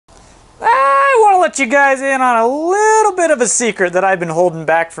let you guys in on a little bit of a secret that I've been holding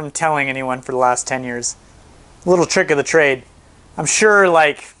back from telling anyone for the last 10 years. A little trick of the trade. I'm sure,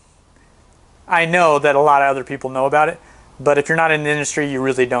 like, I know that a lot of other people know about it, but if you're not in the industry, you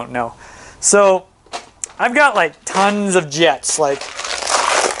really don't know. So, I've got like tons of jets, like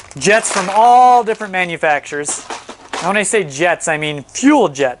jets from all different manufacturers. Now when I say jets, I mean fuel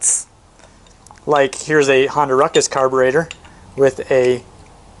jets. Like here's a Honda Ruckus carburetor with a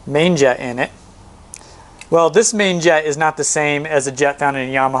main jet in it. Well, this main jet is not the same as a jet found in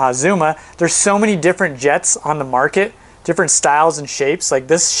a Yamaha Zuma. There's so many different jets on the market, different styles and shapes. Like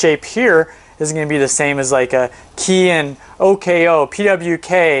this shape here isn't going to be the same as like a Kian, OKO,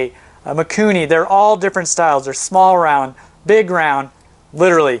 PWK, Mikuni. They're all different styles. They're small round, big round.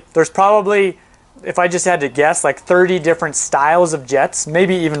 Literally, there's probably, if I just had to guess, like 30 different styles of jets,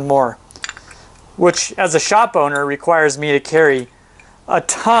 maybe even more. Which, as a shop owner, requires me to carry a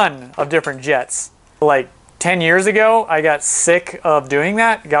ton of different jets. Like 10 years ago, I got sick of doing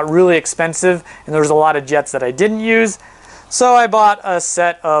that. It got really expensive, and there was a lot of jets that I didn't use. So I bought a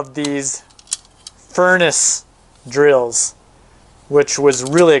set of these furnace drills, which was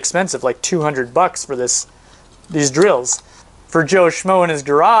really expensive, like 200 bucks for these drills. For Joe Schmo in his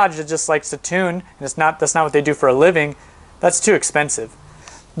garage that just likes to tune, and that's not what they do for a living, that's too expensive.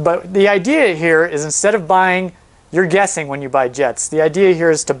 But the idea here is, instead of buying, you're guessing when you buy jets, the idea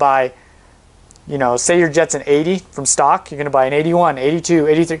here is to buy, you know, say your jet's an 80 from stock, you're going to buy an 81, 82,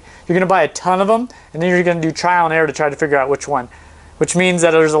 83, you're going to buy a ton of them, and then you're going to do trial and error to try to figure out which one. Which means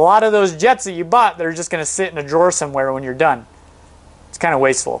that there's a lot of those jets that you bought that are just going to sit in a drawer somewhere when you're done. It's kind of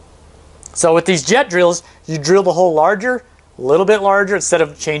wasteful. So with these jet drills, you drill the hole larger, a little bit larger, instead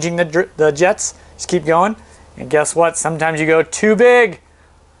of changing the jets. Just keep going. And guess what? Sometimes you go too big,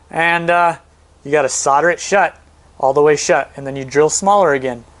 and you got to solder it shut, all the way shut, and then you drill smaller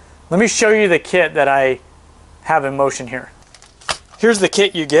again. Let me show you the kit that I have in motion here. Here's the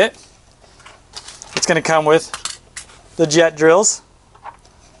kit you get. It's going to come with the jet drills,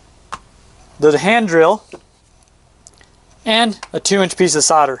 the hand drill, and a 2-inch piece of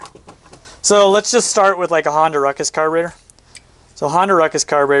solder. So let's just start with like a Honda Ruckus carburetor. So Honda Ruckus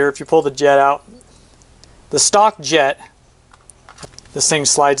carburetor, if you pull the jet out, the stock jet, this thing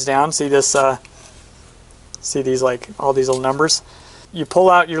slides down. See this? See these, like all these little numbers? You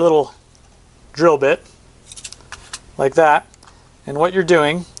pull out your little drill bit like that, and what you're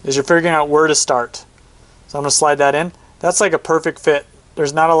doing is you're figuring out where to start. So I'm going to slide that in. That's like a perfect fit.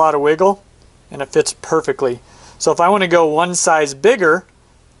 There's not a lot of wiggle, and it fits perfectly. So if I want to go one size bigger,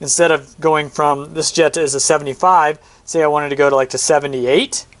 instead of going from, this jet is a 75, say I wanted to go to like to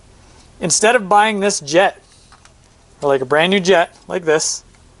 78, instead of buying this jet, or like a brand new jet like this,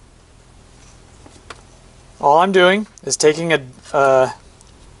 all I'm doing is taking a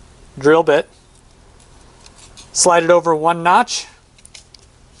drill bit, slide it over one notch,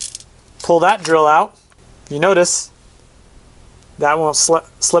 pull that drill out. You notice that won't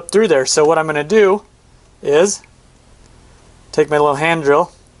slip through there. So what I'm going to do is take my little hand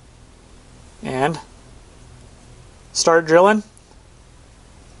drill and start drilling.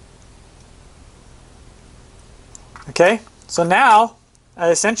 Okay, so now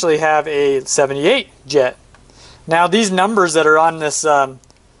I essentially have a 78 jet. Now these numbers that are on this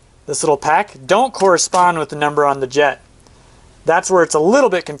this little pack don't correspond with the number on the jet. That's where it's a little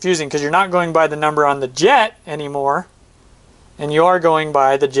bit confusing, because you're not going by the number on the jet anymore, and you are going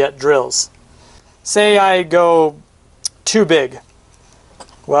by the jet drills. Say I go too big.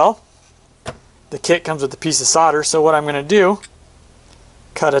 Well, the kit comes with a piece of solder, so what I'm going to do,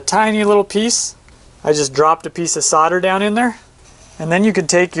 cut a tiny little piece. I just dropped a piece of solder down in there, and then you can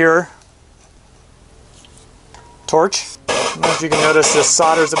take your torch. I don't know if you can notice this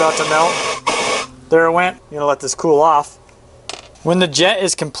solder is about to melt. There it went. You're going to let this cool off. When the jet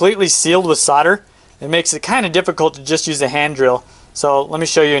is completely sealed with solder, it makes it kind of difficult to just use a hand drill. So let me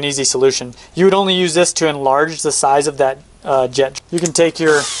show you an easy solution. You would only use this to enlarge the size of that jet. You can take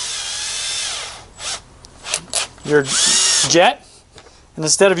your jet, and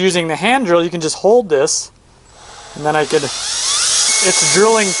instead of using the hand drill, you can just hold this, and then it's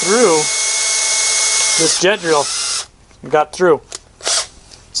drilling through this jet drill. It got through.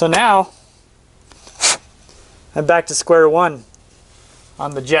 So now I'm back to square one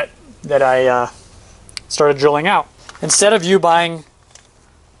on the jet that I started drilling out. Instead of you buying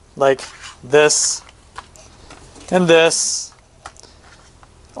like this and this,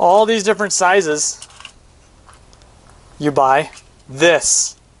 all these different sizes, you buy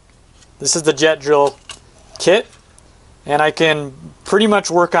this. This is the jet drill kit, and I can pretty much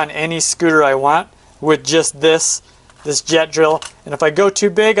work on any scooter I want with just this jet drill. And if I go too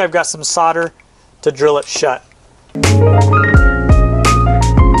big, I've got some solder to drill it shut.